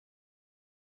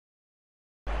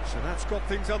So that's got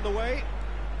things underway.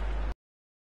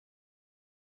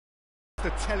 The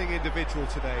telling individual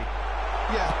today.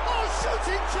 Yeah. Oh,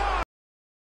 shooting chance!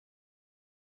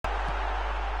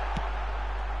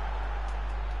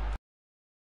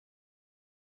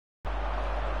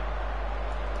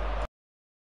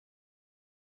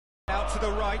 Out to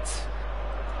the right.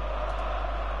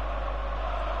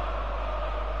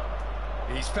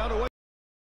 He's found a way.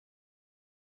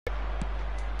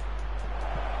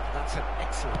 That's an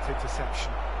excellent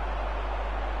interception.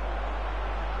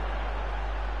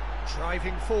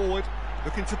 Driving forward,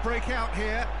 looking to break out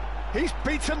here. He's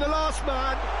beaten the last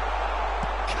man.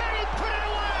 Can he put it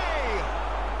away?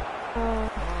 Oh,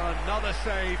 another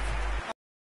save.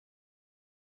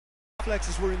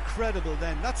 Reflexes were incredible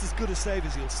then. That's as good a save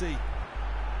as you'll see.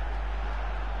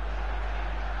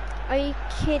 Are you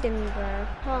kidding me, bro?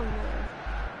 Come on.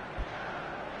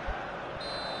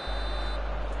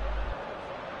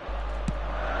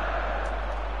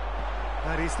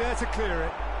 And he's there to clear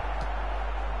it.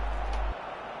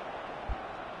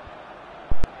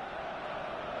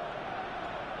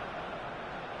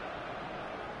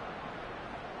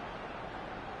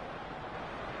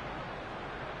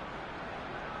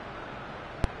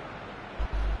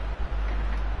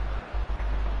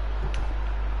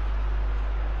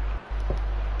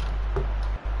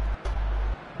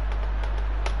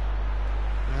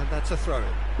 And that's a throw-in.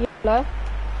 Hello?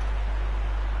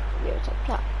 Yeah, it's a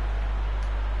plot.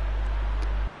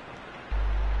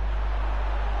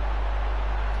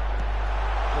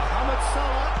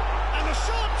 And the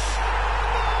shot!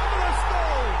 Marvellous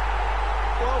goal!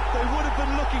 Well, they would have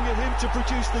been looking at him to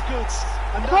produce the goods.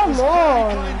 And that Come was on.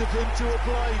 very kind of him to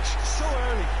oblige so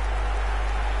early.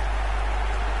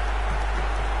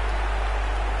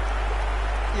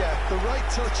 Yeah, the right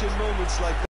touch in moments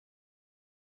like that.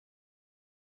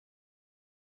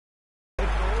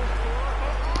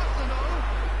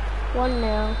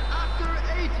 1-0. After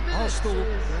 8 minutes, Arsenal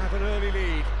have an early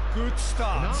lead. Good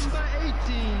start. number 18,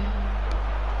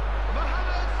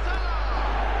 Mohamed Salah.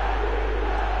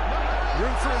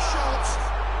 Room for a shot.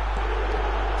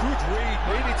 Good read,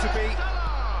 needed to be.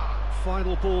 Salah.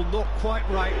 Final ball not quite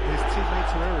right. His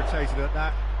teammates are irritated at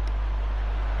that.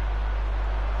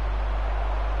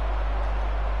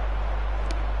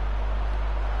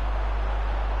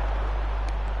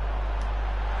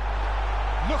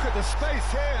 Look at the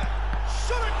space here.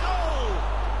 Shot a goal!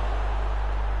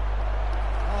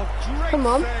 Oh, great Come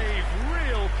on. save,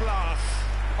 real class.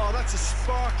 Oh, that's a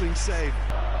sparkling save.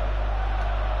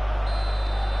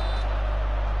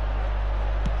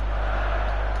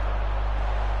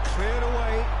 Cleared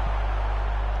away.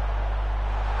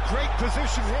 Great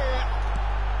position here.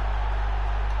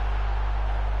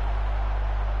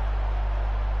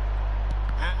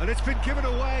 And it's been given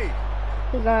away.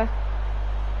 Here you go.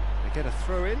 They get a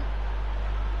throw in.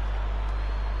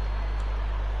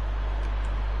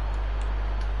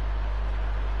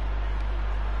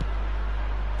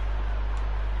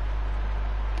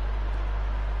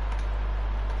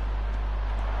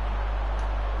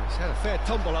 He's had a fair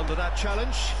tumble under that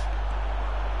challenge.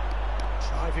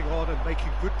 Driving on and making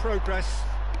good progress.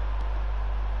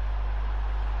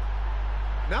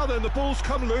 Now then, the ball's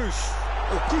come loose.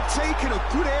 A good take in a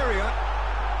good area.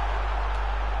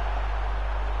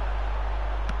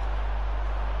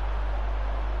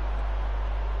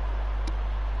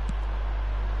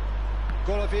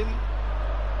 Golovin.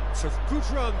 It's a good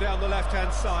run down the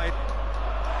left-hand side.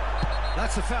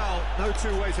 That's a foul, no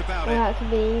two ways about it. That could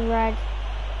be red.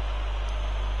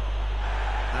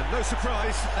 And no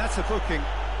surprise, that's a booking.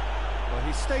 Well,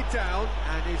 he stayed down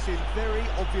and is in very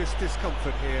obvious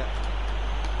discomfort here.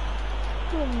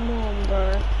 Come on,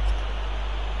 bro.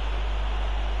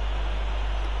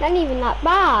 Not even that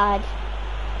bad.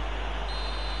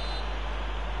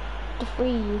 The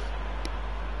freeze.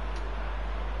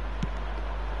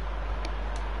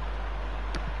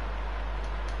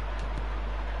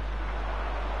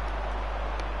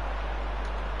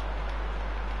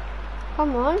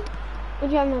 Come on.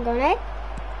 Would you have my grenade?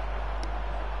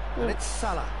 And it's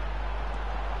Salah.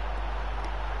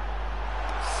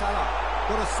 Salah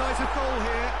got a sight of goal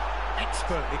here.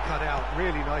 Expertly cut out,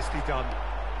 really nicely done.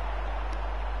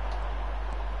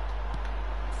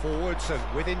 Forwards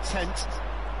and with intent.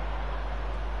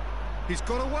 He's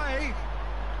got away.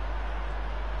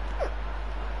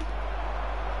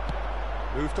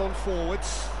 Moved on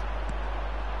forwards.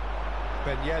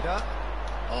 Ben Yedder.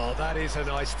 Oh, that is a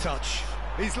nice touch.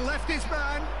 He's left his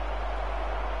man.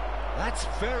 That's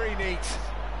very neat.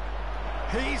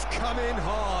 He's come in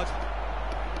hard.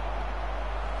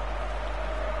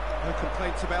 No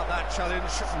complaints about that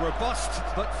challenge. Robust,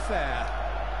 but fair.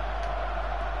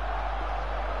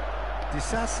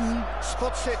 Disassi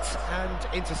spots it and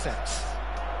intercepts.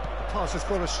 The pass has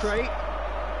gone astray,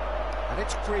 and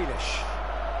it's Grealish.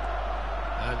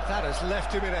 And that has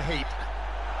left him in a heap.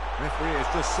 Referee has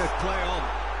just said play on.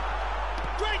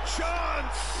 Great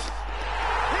chance!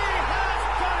 He has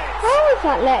done it! How was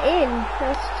that let in?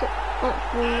 That's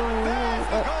actually There's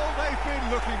the not goal they've been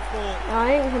looking for.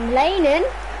 I ain't complaining.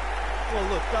 Well,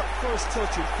 look, that first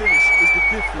touch and finish is the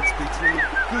difference between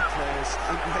good players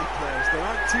and great players. There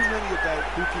aren't too many about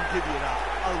who can give you that.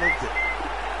 I loved it.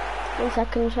 1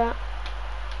 second, chat.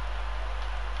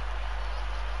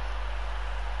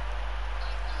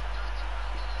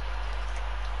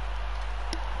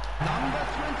 Number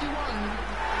 21.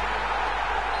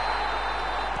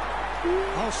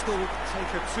 Arsenal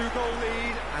take a 2-goal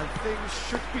lead, and things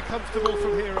should be comfortable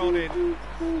from here on in.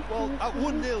 Well, at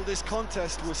 1-0, this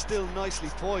contest was still nicely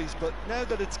poised, but now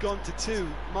that it's gone to 2,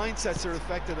 mindsets are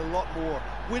affected a lot more.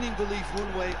 Winning belief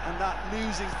one way and that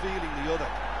losing feeling the other.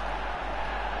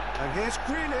 And here's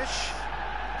Grealish.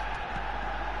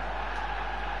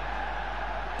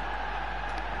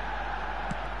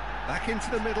 Back into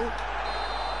the middle.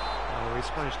 Oh, he's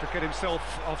managed to get himself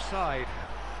offside.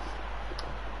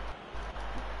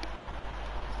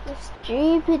 The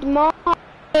stupid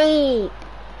mic.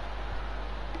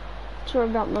 Sorry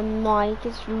about my mic,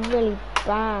 it's really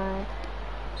bad.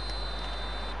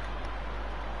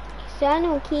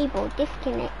 External keyboard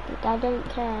disconnected, I don't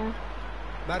care.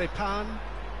 Maripan.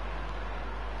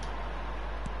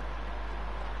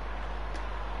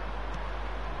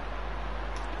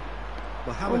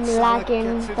 Mohamed I'm Salah lagging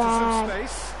gets into bad. some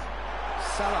space.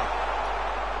 Salah.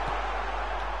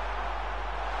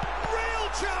 Real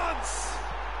chance!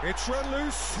 It's run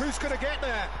loose. Who's going to get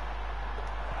there?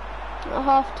 At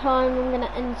half time, I'm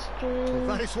gonna end stream.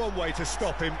 That is one way to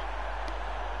stop him.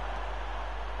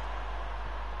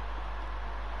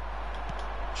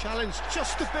 Challenge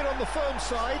just a bit on the firm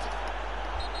side.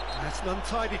 That's an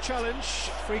untidy challenge.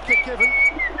 Free kick given.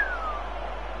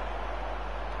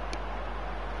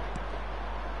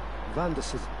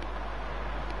 Vanderson.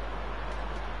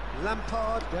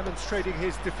 Lampard demonstrating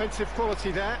his defensive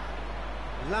quality there.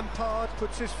 Lampard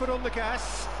puts his foot on the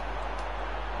gas.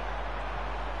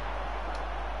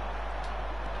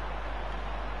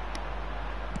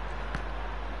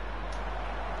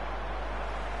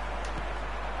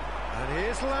 And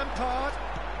here's Lampard.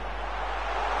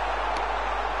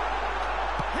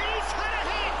 He's had a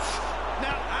hit!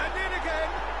 Now, and in again.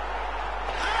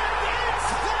 And it's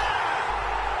there!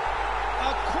 A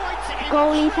quite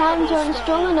Goalie's hands aren't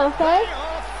strong enough, They eh?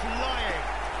 are flying.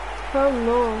 Come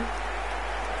on.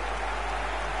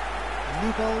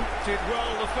 New goal. Did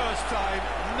well the first time.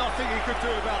 Nothing he could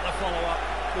do about the follow-up.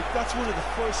 Look, that's one of the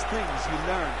first things you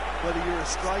learn, whether you're a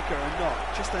striker or not.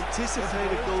 Just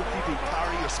anticipate a goalkeeping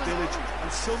parry or spillage,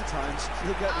 and sometimes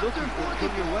you'll get lucky if it'll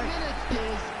come your way.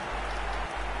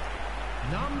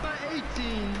 Number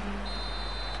 18.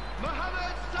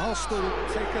 Mohamed Salah. Arsenal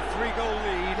take a 3-goal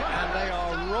lead and they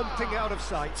are romping out of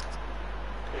sight.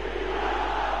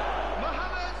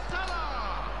 Mohamed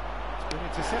Salah. It's been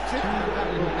intercepted.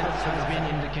 Has been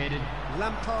indicated.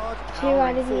 Lampard See why I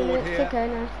powering didn't forward even here. sticker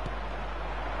now.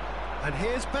 And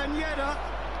here's Ben Yedder.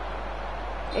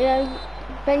 You know,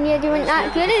 Ben Yedder wasn't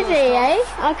that good, is he, eh?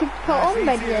 I could put As on easy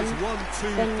Ben as Yedder. 1,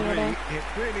 2, Ben 3. Yedder. It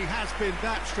really has been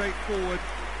that straightforward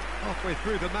halfway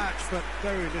through the match, but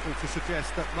very little to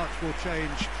suggest that much will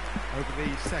change over the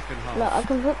second half. Look, I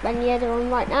can put Ben Yedder on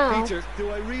right now. Peter,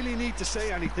 do I really need to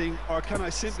say anything, or can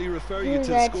I simply refer you Who's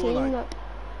to the their team? scoreline? Look.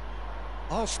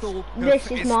 Arsenal This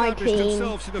have is my established team.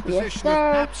 themselves in a Yes, position sir.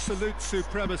 of absolute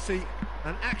supremacy.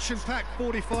 An action-packed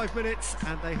 45 minutes,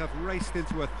 and they have raced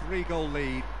into a 3-goal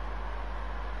lead.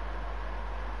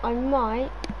 I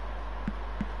might.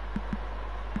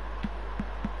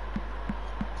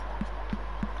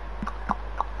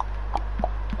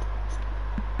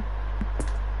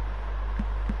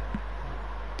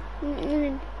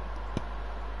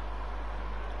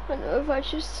 I don't know if I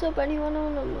should sub anyone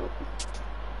on or not.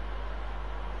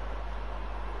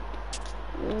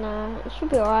 Nah, it should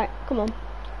be alright. Come on.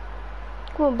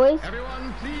 Come on, boys.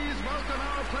 Everyone, please welcome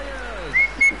our players.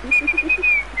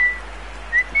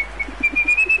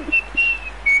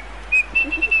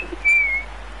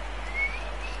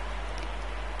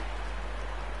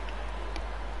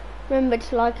 Remember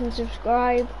to like and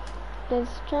subscribe to this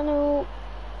channel.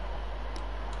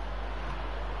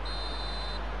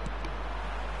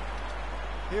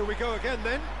 Here we go again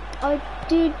then. I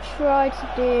did try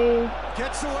to do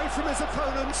Gets away from his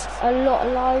opponents. a lot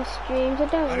of live streams. I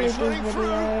don't And really he's do running through.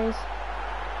 videos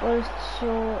or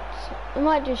shorts. I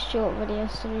might do short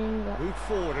videos soon, but Move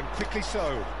forward and quickly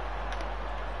so.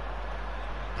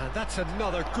 And that's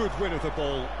another good win of the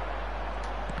ball.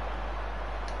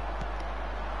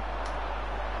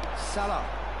 Salah.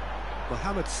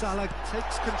 Mohamed Salah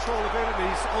takes control of it and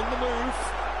he's on the move.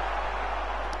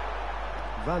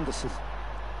 Vanderson.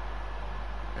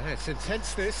 And it's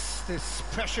intense, this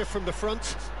pressure from the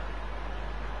front.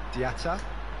 Diatta.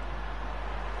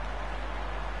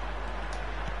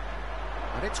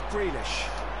 And it's Grealish.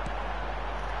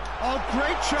 Oh,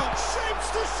 great shot!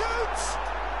 Shapes to shoot!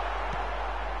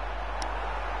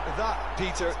 That,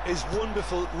 Peter, is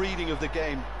wonderful reading of the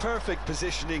game. Perfect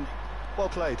positioning. Well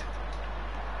played.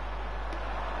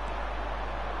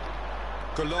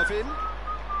 Golovin.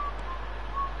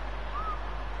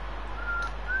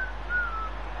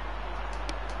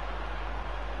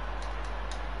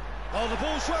 Oh, the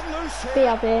ball's run loose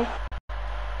here. BRB.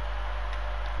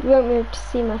 You won't be able to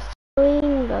see my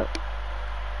screen, but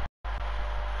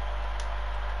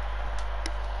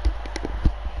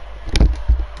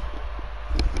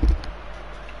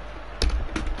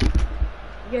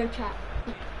your chat.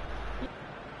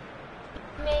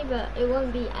 Maybe, but it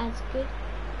won't be as good.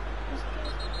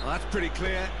 Well, that's pretty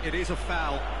clear. It is a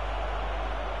foul.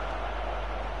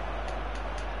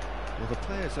 Well, the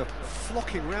players are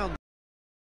flocking round.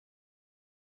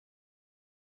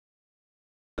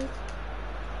 Oh,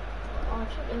 I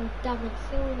should have David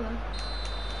Silva.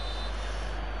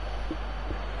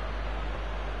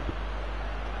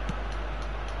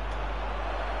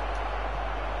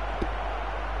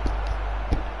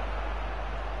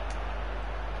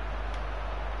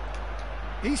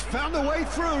 He's found a way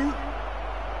through. I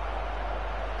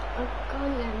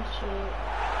can't let him shoot.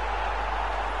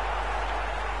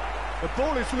 The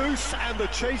ball is loose and the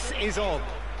chase is on.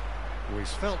 Oh,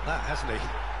 he's felt that, hasn't he?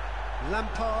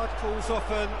 Lampard pulls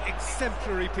off an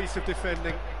exemplary piece of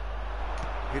defending.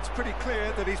 It's pretty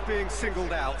clear that he's being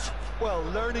singled out. Well,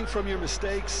 learning from your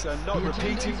mistakes and not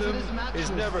repeating them is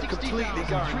never completely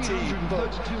guaranteed,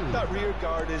 but that rear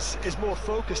guard is more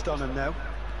focused on him now.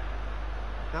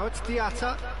 Now it's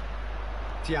Diatta.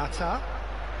 Diatta.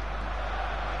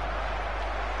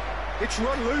 It's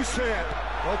run loose here.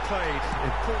 Well played.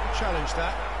 Important challenge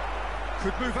that.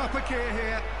 Could move up a gear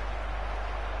here.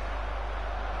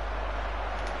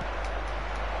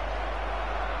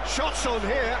 Shots on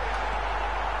here.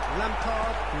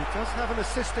 Lampard, who does have an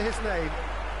assist to his name.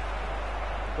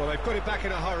 Well, they've got it back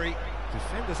in a hurry.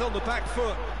 Defenders on the back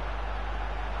foot.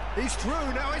 He's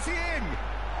through, now is he in?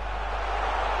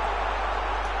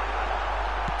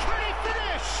 Can he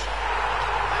finish?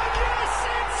 And yes,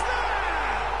 it's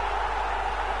there!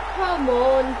 Come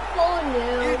on,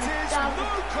 4-0. It is no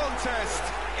contest.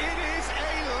 It is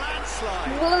a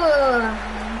landslide. Whoa.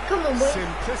 Come on, boy.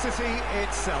 Simplicity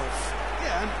itself.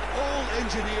 Yeah, and all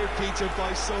engineered, Peter,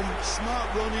 by some smart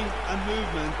running and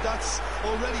movement. That's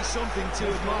already something to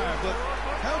admire, but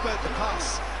how about the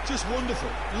pass? Just wonderful.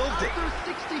 Loved it. After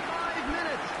 65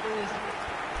 minutes is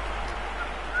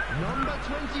number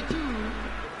 22.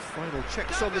 Final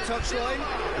checks on the touchline. A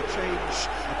change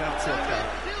about to occur.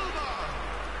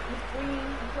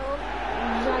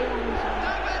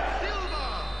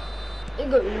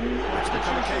 It's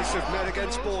become a case of men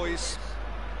against boys.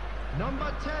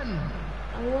 Number 10.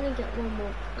 I want to get one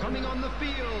more. Coming on the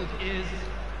field is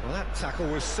Well, that tackle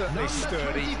was certainly number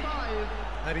sturdy. 25.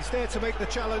 And he's there to make the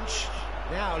challenge.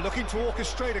 Now looking to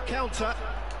orchestrate a counter.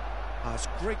 That's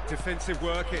great defensive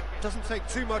work. It doesn't take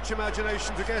too much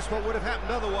imagination to guess what would have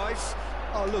happened otherwise.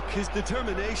 Oh, look, his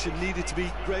determination needed to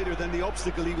be greater than the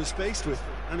obstacle he was faced with,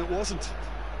 and it wasn't.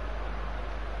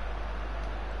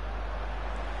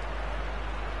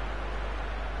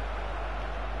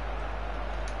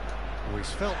 Oh, he's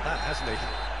felt that, hasn't he?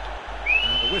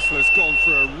 And the whistler's gone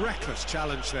for a reckless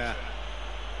challenge there.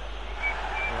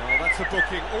 Oh, that's a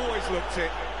booking, always looked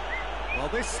it. Well,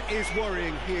 this is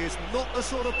worrying. He is not the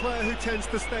sort of player who tends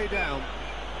to stay down.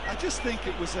 I just think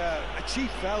it was a cheap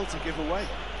foul to give away.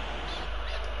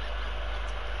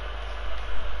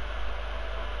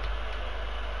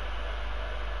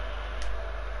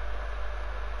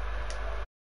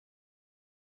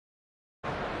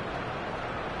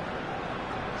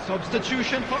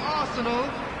 Substitution for Arsenal.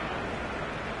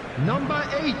 Number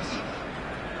 8.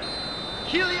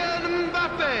 Kylian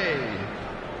Mbappe.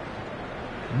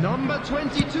 Number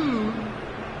 22.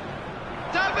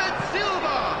 David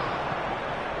Silva.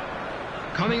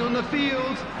 Coming on the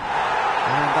field.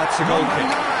 And that's a goal Number kick. 9.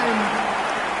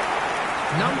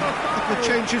 Number 5. The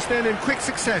changes then in quick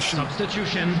succession.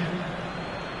 Substitution.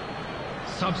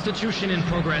 Substitution in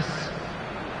progress.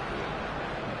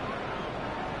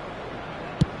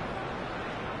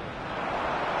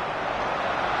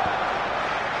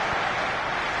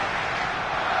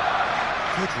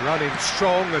 Good running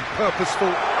strong and purposeful.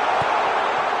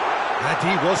 And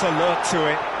he was alert to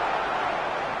it.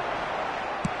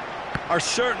 Are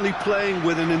certainly playing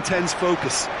with an intense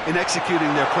focus in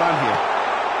executing their plan here.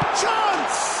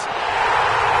 Chance!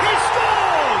 He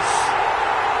scores!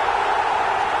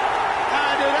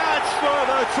 And it adds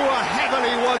further to a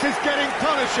heavily one. Is getting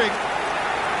punishing.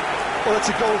 Well, it's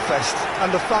a goal fest,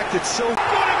 and the fact it's so... What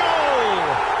a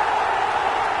goal!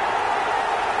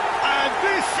 And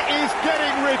this is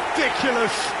getting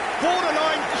ridiculous.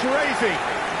 Borderline crazy.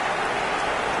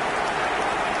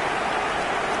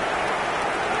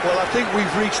 Well, I think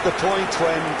we've reached the point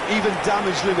when even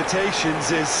damage limitations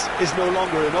is no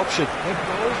longer an option.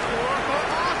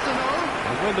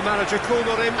 And when the manager called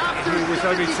on him, he was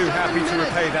only too happy to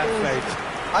repay that fate.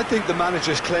 I think the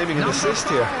manager's claiming an assist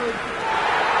here.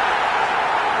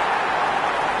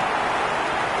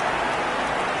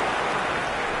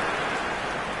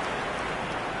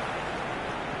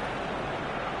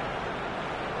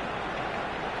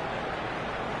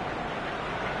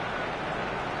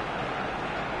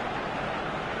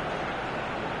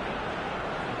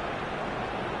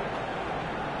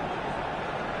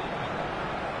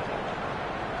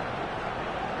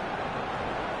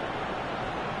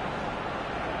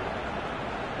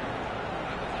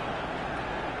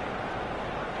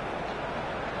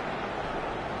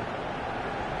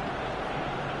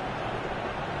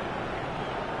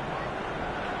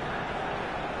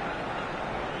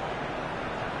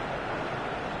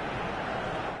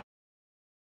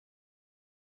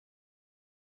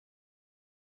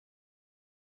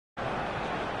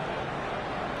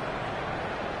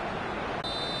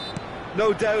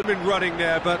 No doubt been running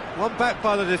there, but one back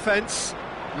by the defence.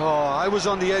 Oh, I was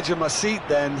on the edge of my seat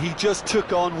then. He just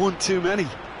took on one too many.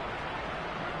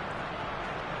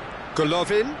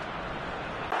 Golovin.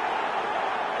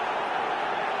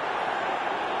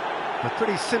 A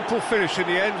pretty simple finish in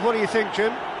the end. What do you think,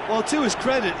 Jim? Well, to his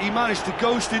credit, he managed to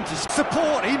ghost into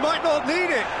support. He might not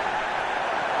need it.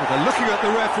 Well, they're looking at the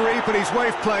referee, but he's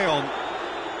waved play on.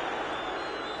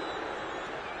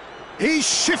 He's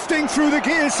shifting through the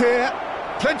gears here.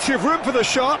 Plenty of room for the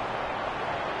shot.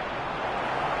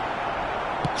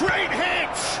 Great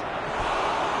hit!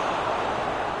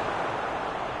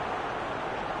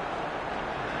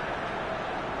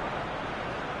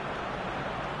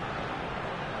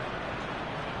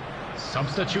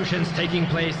 Substitutions taking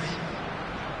place.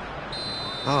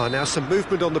 Now some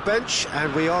movement on the bench,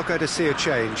 and we are going to see a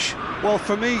change. Well,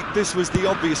 for me, this was the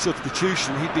obvious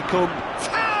substitution. He'd become...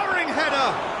 Towering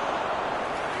header!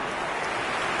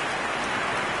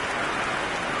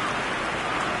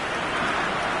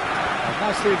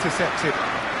 Nicely intercepted.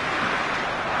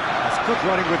 That's good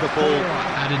running with the ball.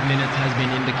 Added minutes has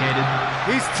been indicated.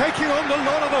 He's taking on the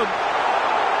lot of them.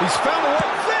 He's found a way.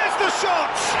 There's the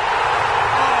shot!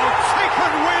 Oh,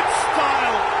 taken with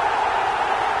style.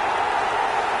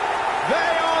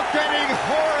 They are getting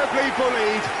horribly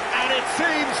bullied, and it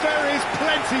seems there is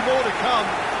plenty more to come.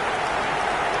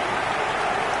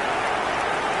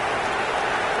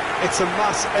 It's a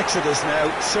mass exodus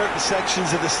now. Certain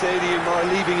sections of the stadium are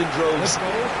leaving in droves,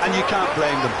 and you can't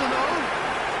blame them.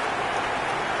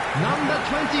 Number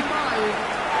 25.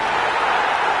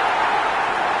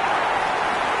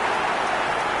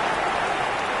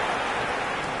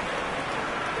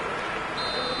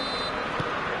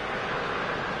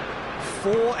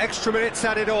 Four extra minutes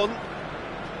added on.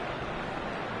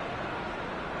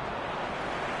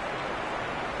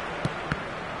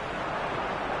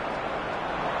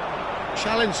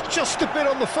 Challenge just a bit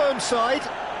on the firm side.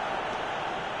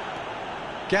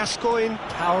 Gascoigne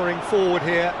powering forward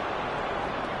here.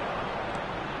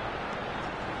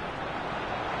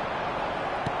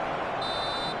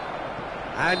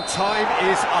 And time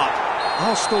is up.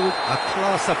 Arsenal a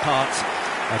class apart.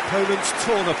 Opponents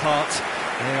torn apart.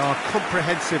 They are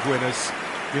comprehensive winners.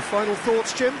 Your final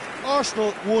thoughts, Jim?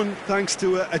 Arsenal won thanks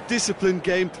to a disciplined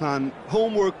game plan.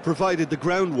 Homework provided the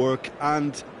groundwork,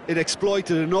 and it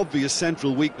exploited an obvious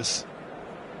central weakness.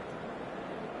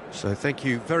 So thank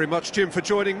you very much, Jim, for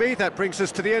joining me. That brings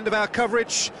us to the end of our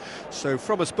coverage. So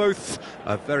from us both,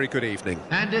 a very good evening.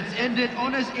 And it's ended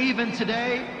on as even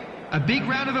today. A big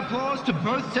round of applause to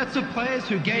both sets of players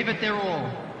who gave it their all.